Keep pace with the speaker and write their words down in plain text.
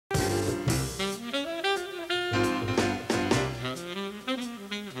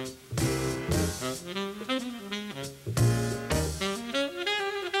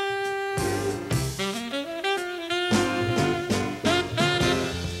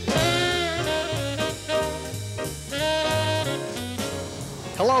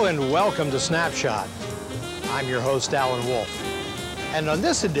Hello and welcome to Snapshot. I'm your host, Alan Wolfe. And on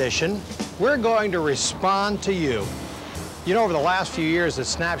this edition, we're going to respond to you. You know, over the last few years that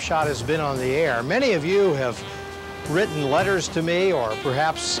Snapshot has been on the air, many of you have written letters to me or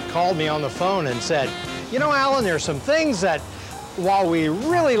perhaps called me on the phone and said, you know, Alan, there's some things that, while we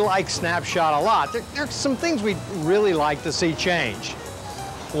really like Snapshot a lot, there's some things we'd really like to see change.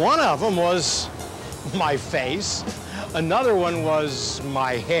 One of them was my face. Another one was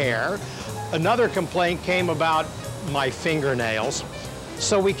my hair. Another complaint came about my fingernails.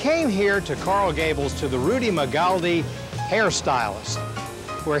 So we came here to Coral Gables to the Rudy Magaldi hairstylist,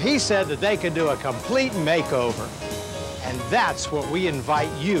 where he said that they could do a complete makeover. And that's what we invite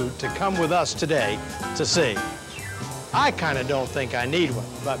you to come with us today to see. I kind of don't think I need one,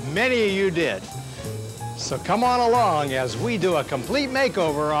 but many of you did. So come on along as we do a complete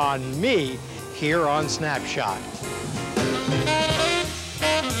makeover on me here on Snapshot.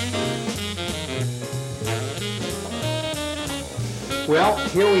 Well,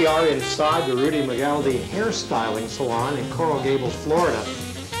 here we are inside the Rudy Magaldi hairstyling salon in Coral Gables, Florida.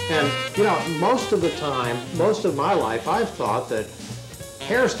 And, you know, most of the time, most of my life, I've thought that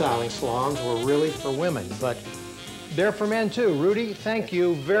hairstyling salons were really for women, but they're for men too. Rudy, thank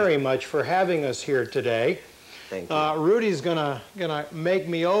you very much for having us here today. Thank you. Rudy's gonna make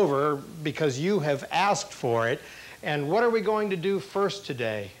me over because you have asked for it. And what are we going to do first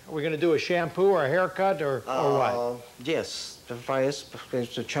today? Are we going to do a shampoo or a haircut or what? Yes, the first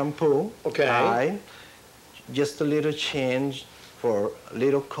is the shampoo. Okay. Just a little change for a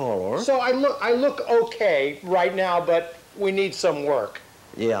little color. So I look okay right now, but we need some work.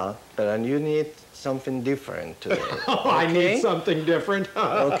 Yeah, but you need something different today. Oh, I need something different.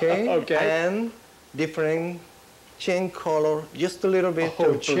 Okay. Okay. And different change color, just a little bit.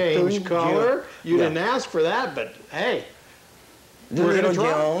 Oh, change color? You didn't ask for that, but hey. We're little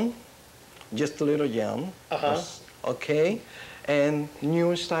young, just a little young. Okay. And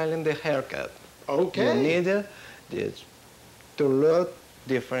new style in the haircut. Okay. You need this to look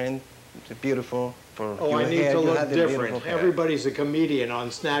different, beautiful for Oh, your I need hair. to You look have the different. beautiful hair. Everybody's a comedian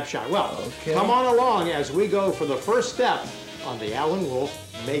on Snapshot. Well, Okay. come on along as we go for the first step on the Alan Wolfe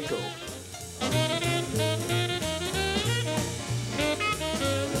makeover.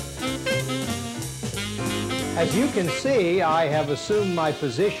 As you can see, I have assumed my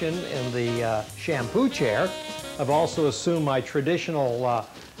position in the shampoo chair. I've also assumed my traditional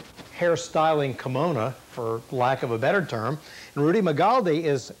hairstyling kimono, for lack of a better term. And Rudy Magaldi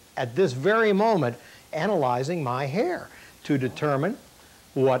is, at this very moment, analyzing my hair to determine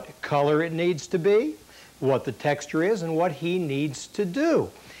what color it needs to be, what the texture is, and what he needs to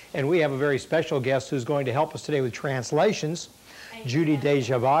do. And we have a very special guest who's going to help us today with translations, Judy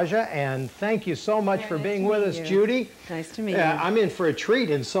Dejavaja, and thank you so much for being with us, Judy. Nice to meet you. I'm in for a treat,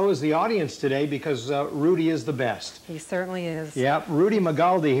 and so is the audience today, because Rudy is the best. He certainly is. Yeah, Rudy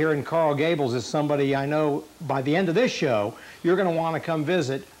Magaldi here in Coral Gables is somebody I know by the end of this show, you're going to want to come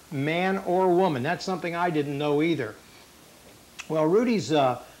visit, man or woman. That's something I didn't know either. Well, Rudy's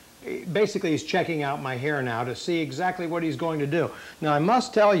basically he's checking out my hair now to see exactly what he's going to do. Now, I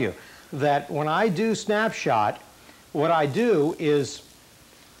must tell you that when I do Snapshot, what I do is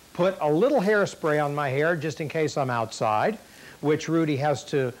put a little hairspray on my hair just in case I'm outside, which Rudy has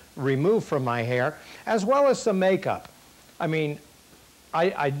to remove from my hair, as well as some makeup. I mean,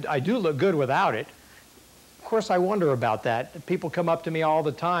 I do look good without it. Of course, I wonder about that. People come up to me all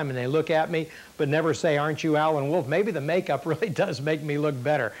the time and they look at me but never say, aren't you Alan Wolfe? Maybe the makeup really does make me look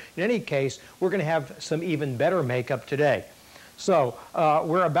better. In any case, we're going to have some even better makeup today. So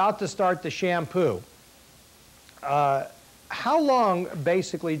we're about to start the shampoo. How long,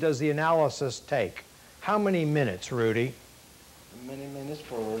 basically, does the analysis take? How many minutes, Rudy? Many minutes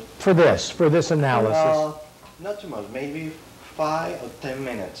for this analysis? Not too much, maybe 5 or 10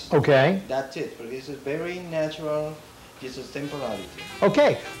 minutes. Okay. That's it, but this is very natural, this is temporality.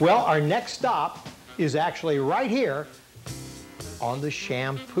 Okay, well, our next stop is actually right here on the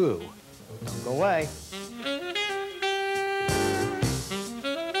shampoo. Don't go away.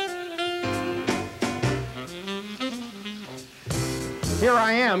 Here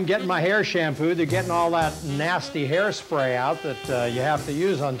I am getting my hair shampooed. They're getting all that nasty hairspray out that you have to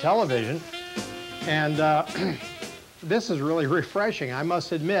use on television. And this is really refreshing, I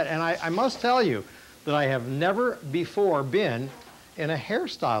must admit. And I must tell you that I have never before been in a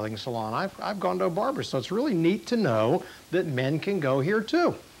hairstyling salon. I've gone to a barber, so it's really neat to know that men can go here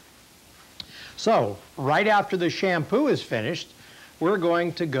too. So, right after the shampoo is finished, we're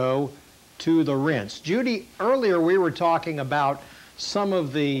going to go to the rinse. Judy, earlier we were talking about some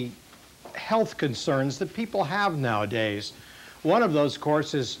of the health concerns that people have nowadays One of those, of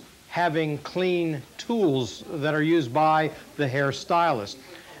course, is having clean tools that are used by the hairstylist.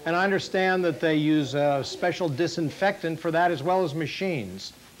 And I understand that they use a special disinfectant for that as well as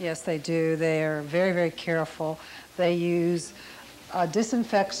machines. Yes, they do. They are very, very careful. They use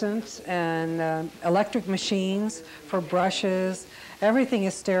disinfectants and electric machines for brushes. Everything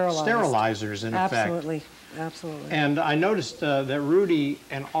is sterilized. Sterilizers, in effect. Absolutely, absolutely. And I noticed that Rudy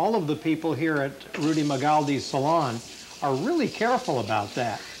and all of the people here at Rudy Magaldi's salon are really careful about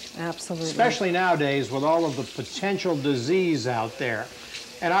that. Absolutely. Especially nowadays with all of the potential disease out there.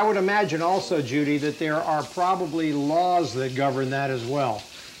 And I would imagine also, Judy, that there are probably laws that govern that as well.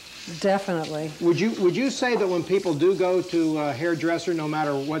 Definitely. Would you say that when people do go to a hairdresser, no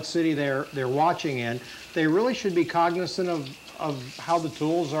matter what city they're watching in, they really should be cognizant of how the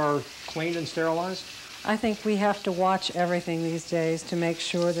tools are cleaned and sterilized? I think we have to watch everything these days to make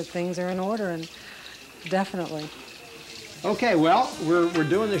sure that things are in order, and definitely. Okay, well, we're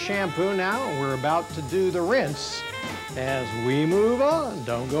doing the shampoo now, and we're about to do the rinse. As we move on,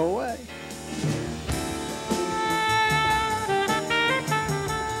 don't go away.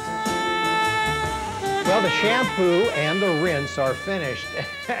 Well, the shampoo and the rinse are finished.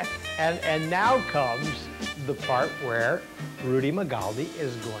 and now comes the part where Rudy Magaldi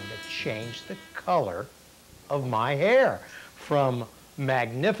is going to change the color of my hair from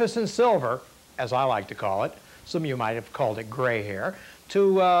magnificent silver, as I like to call it, some of you might have called it gray hair,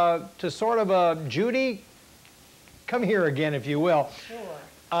 to sort of a, Judy, come here again if you will.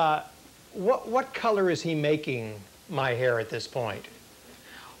 Sure. What color is he making my hair at this point?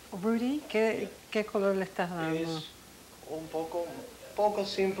 Rudy, ¿qué color le estás dando? Es un poco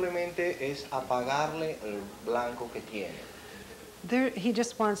simplemente es apagarle el blanco que tiene. He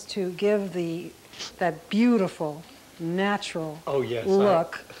just wants to give that beautiful, natural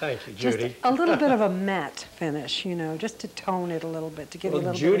look. Thank you, Judy. Just a little bit of a matte finish, you know, just to tone it a little bit, to give it a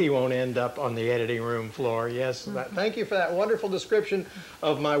little Judy bit. won't end up on the editing room floor. Yes, thank you for that wonderful description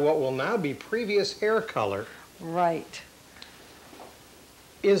of my what will now be previous hair color. Right.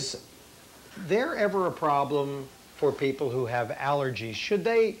 Is there ever a problem for people who have allergies? Should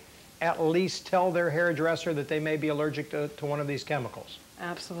they at least tell their hairdresser that they may be allergic to one of these chemicals?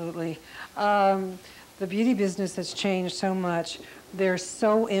 Absolutely. The beauty business has changed so much. They're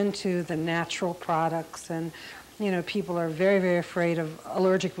so into the natural products, and you know, people are very, very afraid of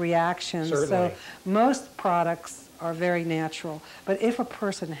allergic reactions. Certainly. So most products are very natural. But if a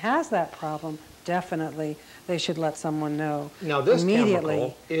person has that problem, definitely they should let someone know Now this immediately.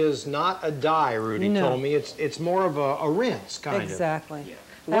 chemical is not a dye, Rudy told me. It's more of a rinse, kind of. Exactly. Yeah.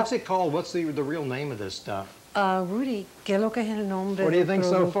 What's it called? What's the real name of this stuff? Rudy, ¿qué es lo que es el nombre? What do you think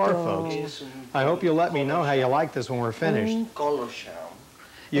so far, producto? folks? I hope you'll let me know how you like this when we're finished. Color sham.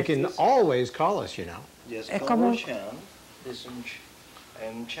 You can always call us, you know. Yes, Es color como- sham. This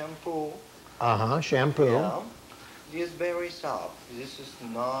and shampoo. Shampoo. Yeah. This is very soft. This is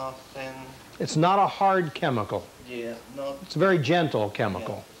nothing. It's not a hard chemical. Yeah, not. It's a very gentle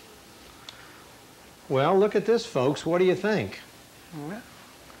chemical. Well, look at this, folks. What do you think?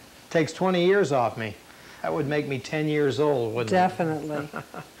 Takes 20 years off me. That would make me 10 years old, wouldn't it? Definitely.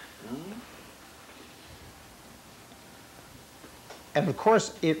 And of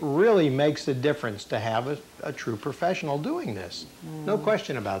course, it really makes a difference to have a true professional doing this. No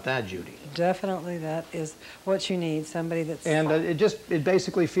question about that, Judy. Definitely, that is what you need, somebody that's... And it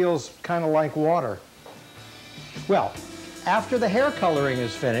basically feels kind of like water. Well, after the hair coloring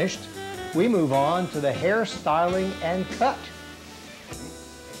is finished, we move on to the hair styling and cut.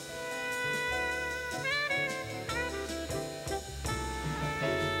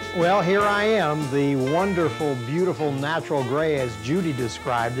 Well, here I am, the wonderful, beautiful natural gray as Judy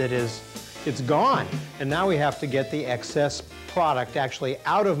described it it's gone. And now we have to get the excess product actually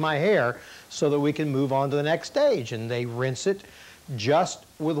out of my hair so that we can move on to the next stage. And they rinse it just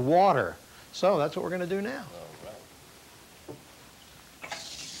with water. So that's what we're going to do now.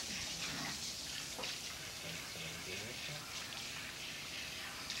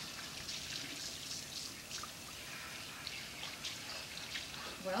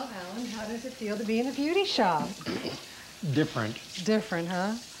 Well, Alan, how does it feel to be in a beauty shop? Different. Different,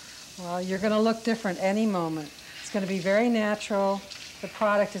 huh? Well, you're going to look different any moment. It's going to be very natural. The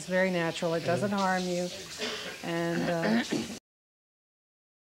product is very natural. It doesn't harm you. And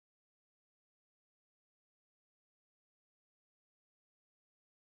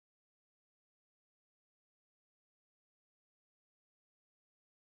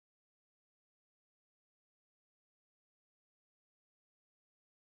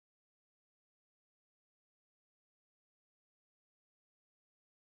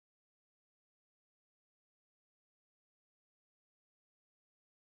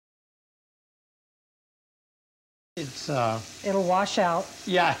It'll wash out.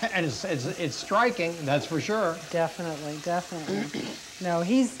 Yeah, and it's striking, that's for sure. Definitely, definitely. No,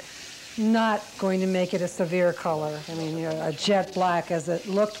 he's not going to make it a severe color. I mean, you know, a jet black as it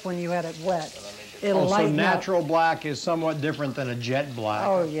looked when you had it wet. It'll lighten so up. natural black is somewhat different than a jet black.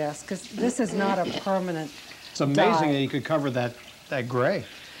 Oh, yes, because this is not a permanent It's amazing dye. that you could cover that gray.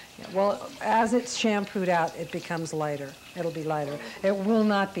 Well, as it's shampooed out, it becomes lighter. It'll be lighter. It will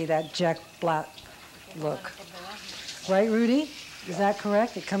not be that jet black look. Right, Rudy? Is that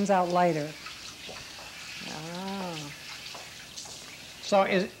correct? It comes out lighter. Ah. So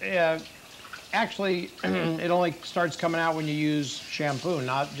actually, it only starts coming out when you use shampoo,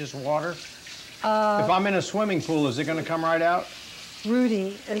 not just water? If I'm in a swimming pool, is it going to come right out?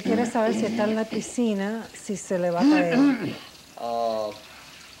 Rudy, él quiere saber si está en la piscina, si se le va a caer.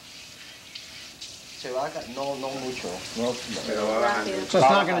 No mucho. No. So it's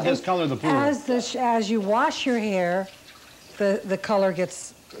not going to discolor the pool? As you wash your hair, the color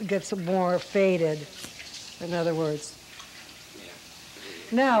gets more faded, in other words.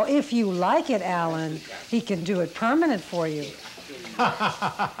 Now, if you like it, Alan, he can do it permanent for you.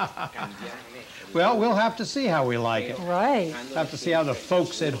 Well, we'll have to see how we like it. Right. We'll have to see how the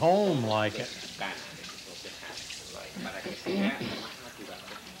folks at home like it.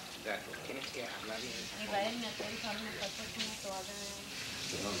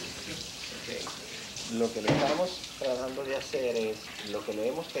 Lo que le estamos tratando de hacer es, lo que le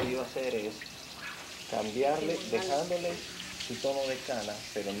hemos querido hacer es cambiarle, dejándole su tono de cana,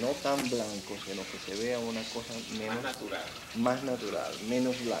 pero no tan blanco, sino que se vea una cosa menos más natural,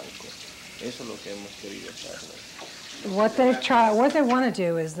 menos blanco. Eso es lo que hemos querido hacer. What they want to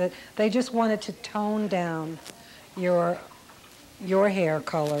do is that they just wanted to tone down your hair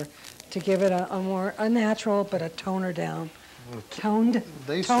color to give it a natural, but a toner down. Toner down.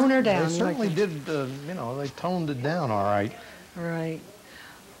 They certainly did, you know, they toned it down all right. Right.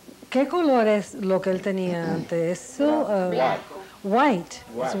 ¿Qué color es lo que él tenía antes? White.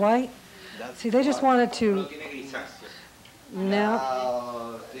 It's white? See, they just wanted to...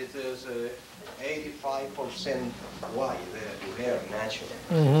 Now... It is 85% white, the hair, natural.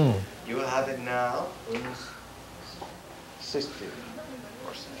 Mm-hmm. You will have it now in 60%.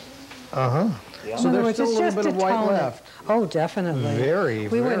 Uh-huh. Yeah. So in other there's words, still a it's little just bit to of white tone it. left. Oh, definitely. Very,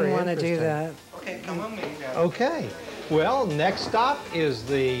 we wouldn't very want to do interesting. that. Okay, come on, now. Okay. Well, next stop is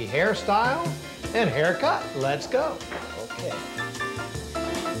the hairstyle and haircut. Let's go. Okay.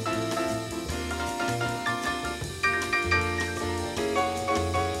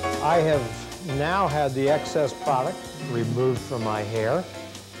 I have now had the excess product removed from my hair.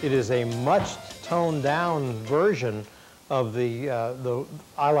 It is a much toned down version of the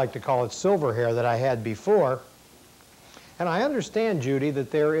I like to call it silver hair that I had before. And I understand, Judy, that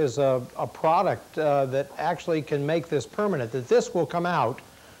there is a product that actually can make this permanent, that this will come out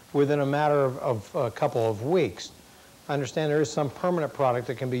within a matter of a couple of weeks. I understand there is some permanent product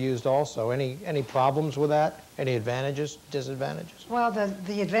that can be used also. Any problems with that? Any advantages, disadvantages? Well,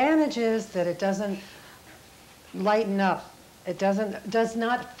 the advantage is that it doesn't lighten up. It does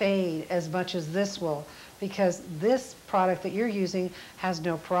not fade as much as this will, because this product that you're using has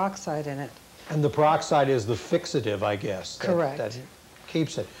no peroxide in it. And the peroxide is the fixative, I guess. Correct. That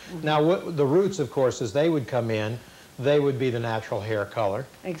keeps it. Now, the roots, of course, as they would come in, they would be the natural hair color.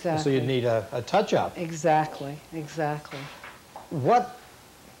 Exactly. So you'd need a touch-up. Exactly, exactly. What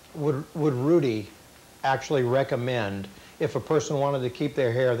would Rudy actually recommend if a person wanted to keep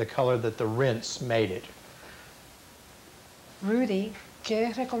their hair the color that the rinse made it? Rudy,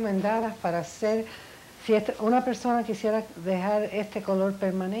 ¿qué recomendaras para hacer, si una persona quisiera dejar este color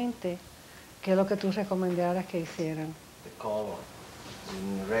permanente, qué es lo que tú recomendaras que hicieran? The color,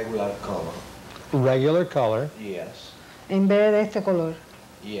 regular color. Regular color. Yes. En vez de este color.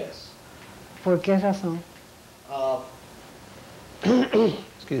 Yes. ¿Por qué razón?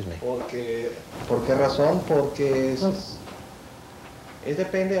 Excuse me. ¿Por qué razón? Porque es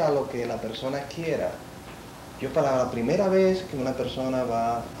depende a lo que la persona quiera. Yo para la primera vez que una persona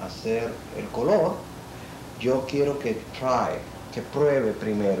va a hacer el color, yo quiero que pruebe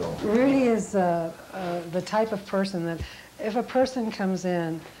primero. Rudy is the type of person that if a person comes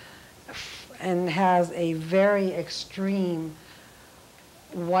in and has a very extreme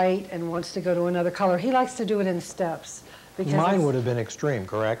white and wants to go to another color, he likes to do it in steps. Mine would have been extreme,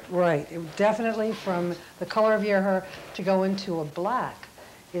 correct? Right. Definitely from the color of your hair to go into a black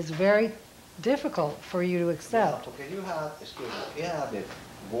is very difficult for you to accept. Yeah, because you have the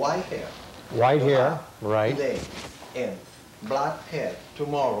white hair. White hair, right. Today, and black hair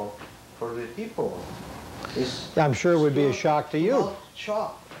tomorrow for the people. I'm sure it would be a shock to you.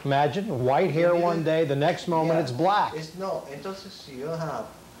 shock. Imagine white hair one day, the next moment it's black. No, entonces si you have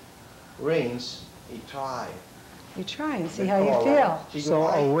rinse, you try. You try and see how you feel. So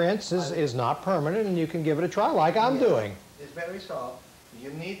a rinse is not permanent, and you can give it a try like I'm doing. It's very soft. You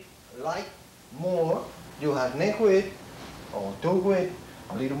need like more. You have neck width or toe width,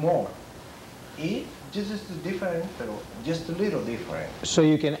 a little more. Just different, but just a little different. So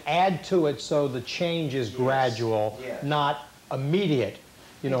you can add to it so the change is gradual, not immediate.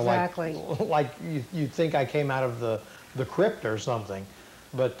 You know, exactly. like you'd think I came out of the crypt or something.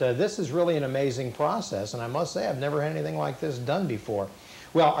 But this is really an amazing process, and I must say I've never had anything like this done before.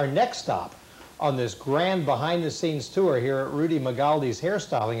 Well, our next stop on this grand behind-the-scenes tour here at Rudy Magaldi's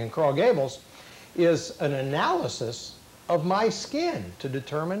Hairstyling in Coral Gables is an analysis of my skin to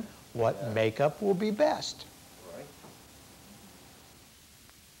determine what makeup will be best.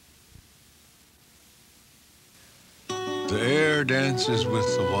 The air dances with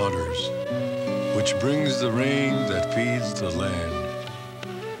the waters, which brings the rain that feeds the land,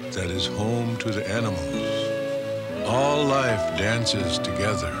 that is home to the animals. All life dances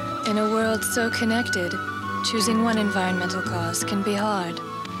together. In a world so connected, choosing one environmental cause can be hard.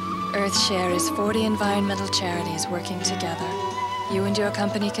 EarthShare is 40 environmental charities working together. You and your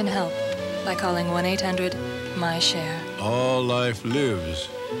company can help by calling 1-800-MY-SHARE. All life lives,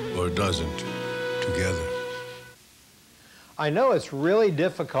 or doesn't, together. I know it's really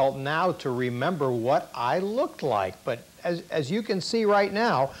difficult now to remember what I looked like, but as you can see right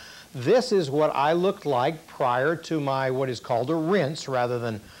now, this is what I looked like prior to my what is called a rinse rather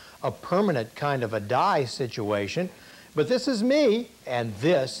than a permanent kind of a dye situation. But this is me, and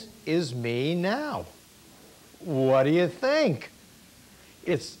this is me now. What do you think?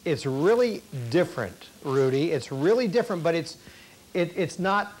 It's really different, Rudy. It's really different, but it's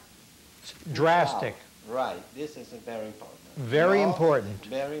not drastic. Right. This is very important. Very important.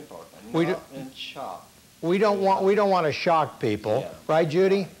 Very important. Not shock. We don't want to shock people, right,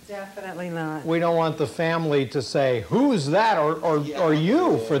 Judy? Definitely not. We don't want the family to say, "Who's that?" or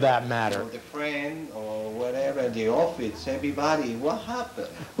you, for that matter. Or the friend or whatever, the office, everybody. What happened?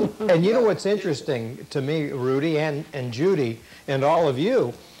 And you know what's interesting to me, Rudy and Judy and all of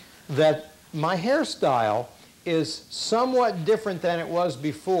you, that my hairstyle is somewhat different than it was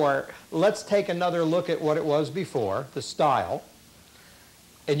before. Let's take another look at what it was before, the style.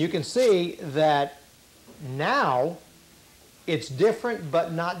 And you can see that now it's different,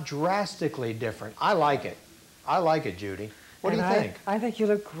 but not drastically different. I like it. I like it, Judy. What do you think? I think you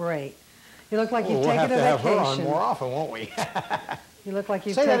look great. You look like you've we'll taken a vacation. We'll have to have her on more often, won't we? You look like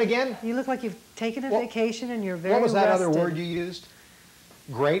you've Say that again? You look like you've taken a vacation and you're very What was that rested. other word you used?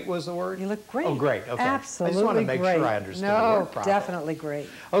 Great was the word? You look great. Oh, great. Okay. Absolutely I just want to make great. sure I understood the No, word properly. definitely great.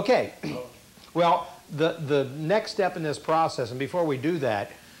 Okay. Well, the next step in this process, and before we do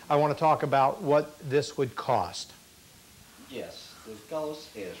that, I want to talk about what this would cost. Yes, the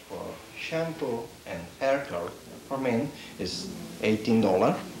cost is for shampoo and hair curl for men is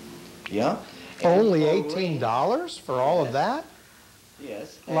 $18. Yeah. Only $18 for all of that?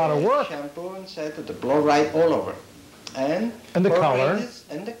 Yes. A lot of work. Shampoo and set to blow right all over. And the color?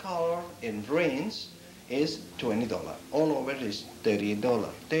 And the color in rinse is $20. All over is $38.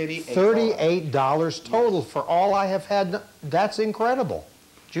 $38 total for all I have had. That's incredible.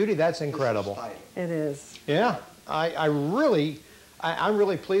 Judy, that's incredible. It is. Yeah. I'm really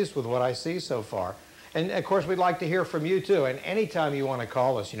pleased with what I see so far. And of course, we'd like to hear from you too. And anytime you want to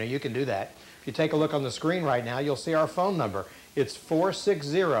call us, you can do that. If you take a look on the screen right now, you'll see our phone number. It's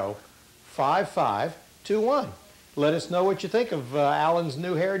 460-5521. Let us know what you think of Alan's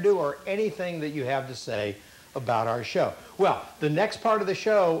new hairdo or anything that you have to say about our show. Well, the next part of the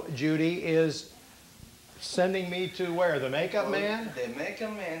show, Judy, is sending me to where? The makeup man? The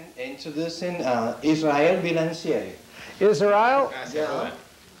makeup man introducing Israel Bilancieri. Israel? Yeah.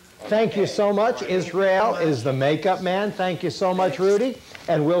 Thank you so much. Israel is the makeup man. Thank you so much, Rudy.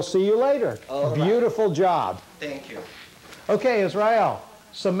 And we'll see you later. All Beautiful job. Thank you. Okay, Israel,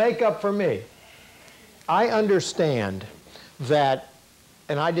 some makeup for me. I understand that,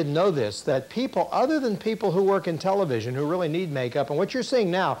 and I didn't know this, that people, other than people who work in television who really need makeup, and what you're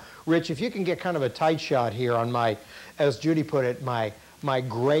seeing now, Rich, if you can get kind of a tight shot here on my, as Judy put it, my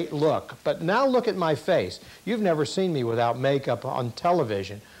great look. But now look at my face. You've never seen me without makeup on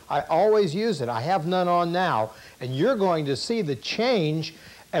television. I always use it. I have none on now, and you're going to see the change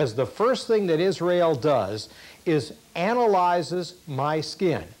as the first thing that Israel does is analyzes my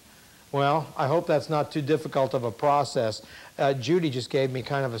skin. Well, I hope that's not too difficult of a process. Judy just gave me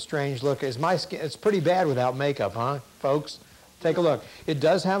kind of a strange look. Is my skin, it's pretty bad without makeup, huh, folks? Take a look. It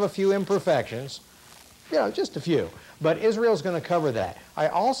does have a few imperfections, You know, just a few. But Israel's going to cover that. I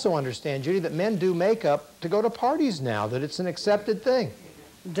also understand, Judy, that men do makeup to go to parties now, that it's an accepted thing.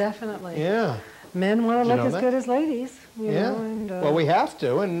 Definitely. Yeah. Men want to Did you look know as that? good as ladies. You Yeah. know, and, Well, we have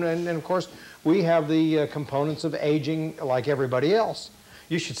to, and of course, we have the components of aging like everybody else.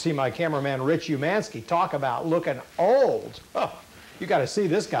 You should see my cameraman, Rich Umansky, talk about looking old. Oh, you got to see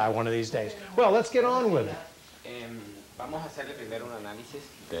this guy one of these days. Well, let's get on with it. Vamos a hacerle primero un análisis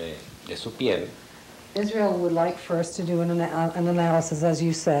de su piel. Israel would like first to do an analysis, as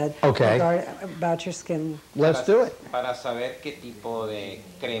you said, Okay. about your skin. Let's do it. Para saber qué tipo de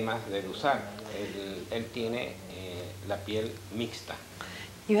cremas debe usar. Él tiene la piel mixta.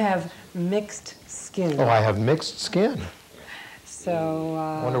 You have mixed skin. Oh, I have mixed skin. So,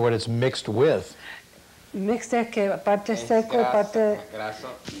 I wonder what it's mixed with. mixed es que parte Es seco, parte... graso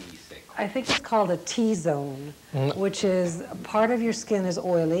y seco. I think it's called a T-zone, which is part of your skin is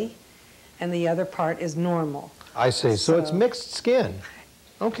oily and the other part is normal. I see. So it's mixed skin.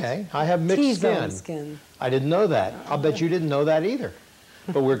 Okay, I have mixed T-zone skin. skin. I didn't know that. I'll bet you didn't know that either.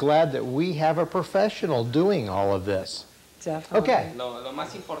 But we're glad that we have a professional doing all of this. Definitely. Okay. Lo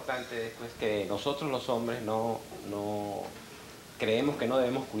más importante es pues, que nosotros los hombres no creemos que no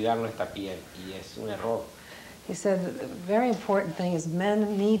debemos cuidar nuestra piel y es un error. He said the very important thing is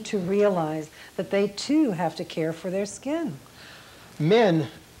men need to realize that they too have to care for their skin. Men,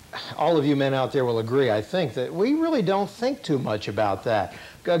 all of you men out there will agree, I think, that we really don't think too much about that.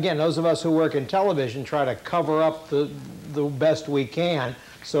 Again, those of us who work in television try to cover up the best we can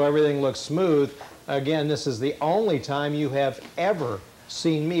so everything looks smooth. Again, this is the only time you have ever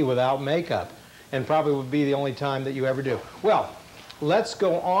seen me without makeup, and probably would be the only time that you ever do. Well, let's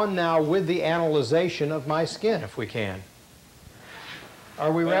go on now with the analyzation of my skin, if we can.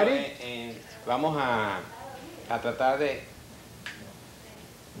 Are we ready? Vamos a tratar de...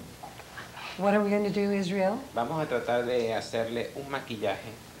 What are we going to do, Israel? Vamos a tratar de hacerle un maquillaje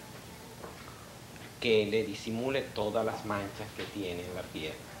que le disimule todas las manchas que tiene en la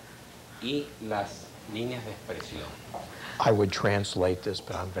piel y las líneas de expresión. I would translate this,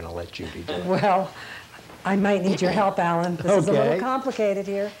 but I'm going to let Judy do it. Well, I might need your help, Alan. This is a little Okay. complicated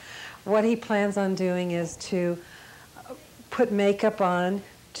here. What he plans on doing is to put makeup on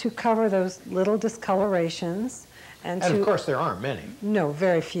to cover those little discolorations. And And to, of course, there aren't many. no,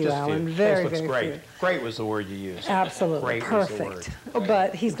 very few, Just Alan. few. Very, This looks very great. few. Great was the word you used. Absolutely, Great was the perfect. word.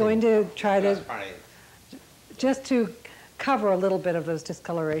 But he's going to try to, Transparente. just to cover a little bit of those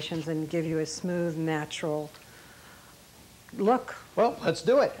discolorations and give you a smooth, natural look. Well, let's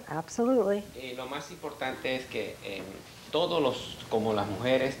do it. Absolutely. Lo más importante es que todos los, como las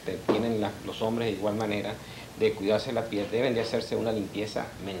mujeres, tienen los hombres de igual manera de cuidarse la piel, deben de hacerse una limpieza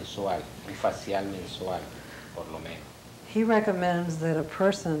mensual, un facial mensual, por lo menos. He recommends that a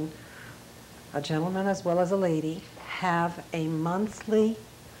person, a gentleman as well as a lady, have a monthly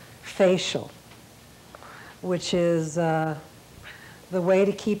facial, which is the way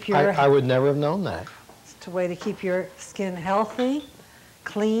to keep your I would never have known that. it's a way to keep your skin healthy,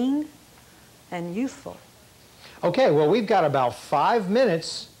 clean, and youthful. Okay, well, we've got about 5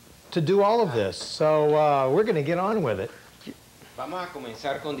 minutes to do all of this, so we're going to get on with it. Vamos a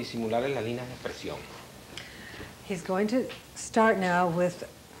comenzar con disimular las líneas de expresión. He's going to start now with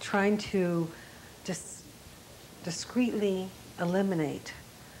trying to discreetly eliminate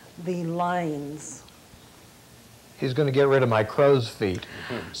the lines. He's going to get rid of my crow's feet.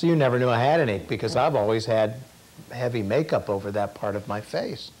 So you never knew I had any because I've always had heavy makeup over that part of my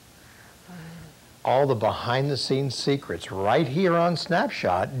face. All the behind-the-scenes secrets right here on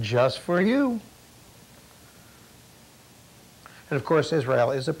Snapshot just for you. And of course,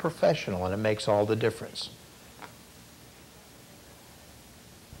 Israel is a professional and it makes all the difference.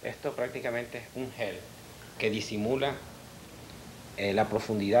 Esto prácticamente es un gel que disimula la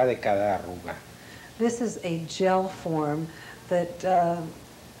profundidad de cada arruga. This is a gel form that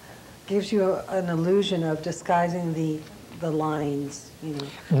gives you an illusion of disguising the lines, you know,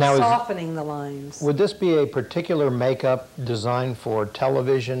 Now softening the lines. Would this be a particular makeup designed for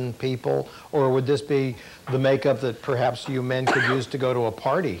television people, or would this be the makeup that perhaps you men could use to go to a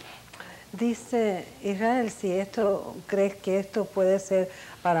party? Dice Israel, si esto crees que esto puede ser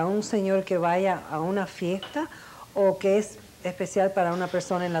para un señor que vaya a una fiesta o que es especial para una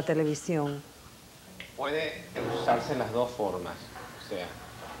persona en la televisión. Puede usarse en las dos formas, o sea,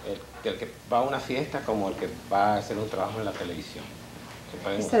 el que va a una fiesta como el que va a hacer un trabajo en la televisión. Se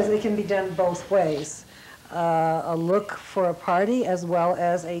pueden He usar. says it can be done both ways, a look for a party as well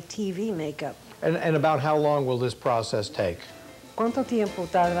as a TV makeup. And about how long will this process take? ¿Cuánto tiempo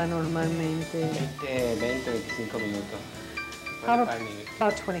tarda normalmente? 20, 25 minutos. 25 minutes.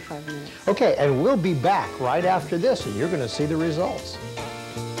 About 25 minutes. Okay, and we'll be back right after this, and you're going to see the results.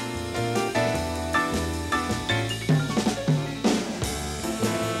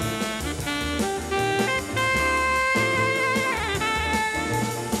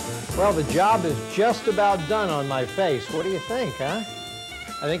 Well, the job is just about done on my face. What do you think, huh?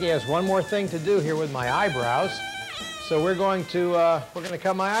 I think he has one more thing to do here with my eyebrows. So we're going to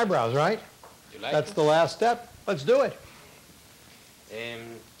cut my eyebrows, right? You like That's it? the last step. Let's do it.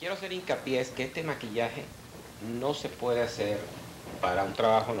 Quiero hacer hincapié es que este maquillaje no se puede hacer para un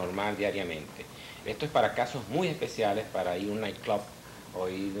trabajo normal diariamente. Esto es para casos muy especiales, para ir a un nightclub o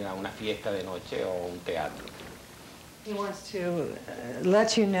ir a una fiesta de noche o un teatro. He wants to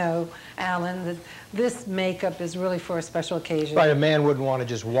let you know, Alan, that this makeup is really for a special occasion. Right, a man wouldn't want to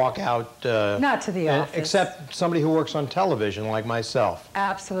just walk out. Not to the office. Except somebody who works on television like myself.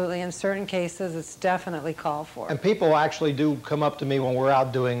 Absolutely. In certain cases, it's definitely called for. And people actually do come up to me when we're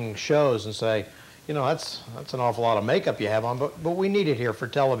out doing shows and say, you know, that's an awful lot of makeup you have on, but we need it here for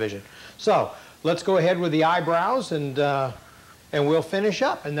television. So let's go ahead with the eyebrows and we'll finish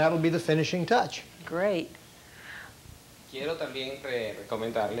up, and that'll be the finishing touch. Great. Quiero también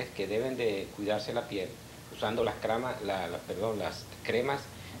recomendarles que deben de cuidarse la piel usando las cremas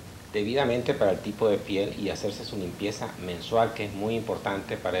debidamente para el tipo de piel y hacerse su limpieza mensual, que es muy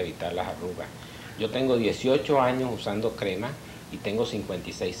importante para evitar las arrugas. Yo tengo 18 años usando crema y tengo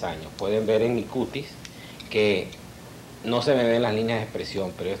 56 años. Pueden ver en mi cutis que no se me ven las líneas de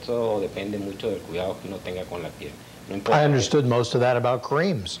expresión, pero esto depende mucho del cuidado que uno tenga con la piel. No importa. I understood most of that about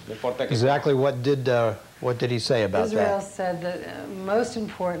creams. No importa que Exactly what did he say about Israel that? said that most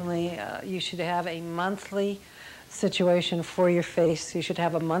importantly, you should have a monthly situation for your face. You should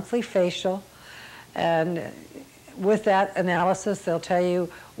have a monthly facial, and with that analysis, they'll tell you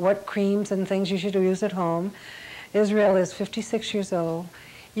what creams and things you should use at home. Israel is 56 years old.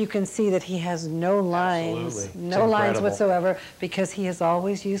 You can see that he has no lines, Absolutely. no lines Incredible. whatsoever, because he has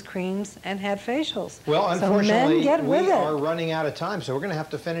always used creams and had facials. Well, so unfortunately, men get with we it. are running out of time, so we're going to have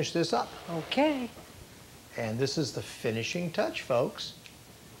to finish this up. Okay. And this is the finishing touch, folks.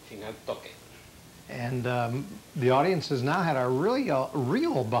 final toque. And the audience has now had a really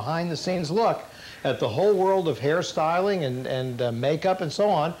real behind-the-scenes look at the whole world of hairstyling and makeup and so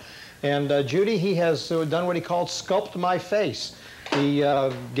on. And Judy, he has done what he called sculpt my face. He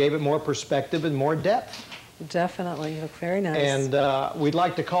gave it more perspective and more depth. Definitely, you look very nice. And we'd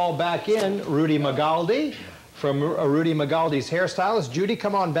like to call back in Rudy Magaldi from Rudy Magaldi's Hairstylist. Judy,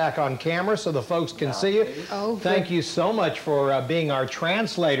 come on back on camera so the folks can see you. Oh, thank you so much for being our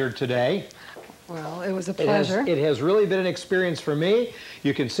translator today. Well, it was a pleasure. It has really been an experience for me.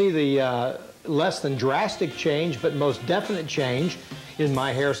 You can see the less than drastic change, but most definite change in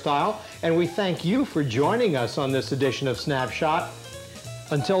my hairstyle. And we thank you for joining us on this edition of Snapshot.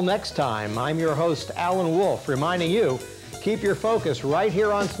 Until next time, I'm your host, Alan Wolfe, reminding you, keep your focus right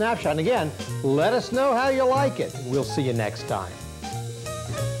here on Snapshot. And again, let us know how you like it. We'll see you next time.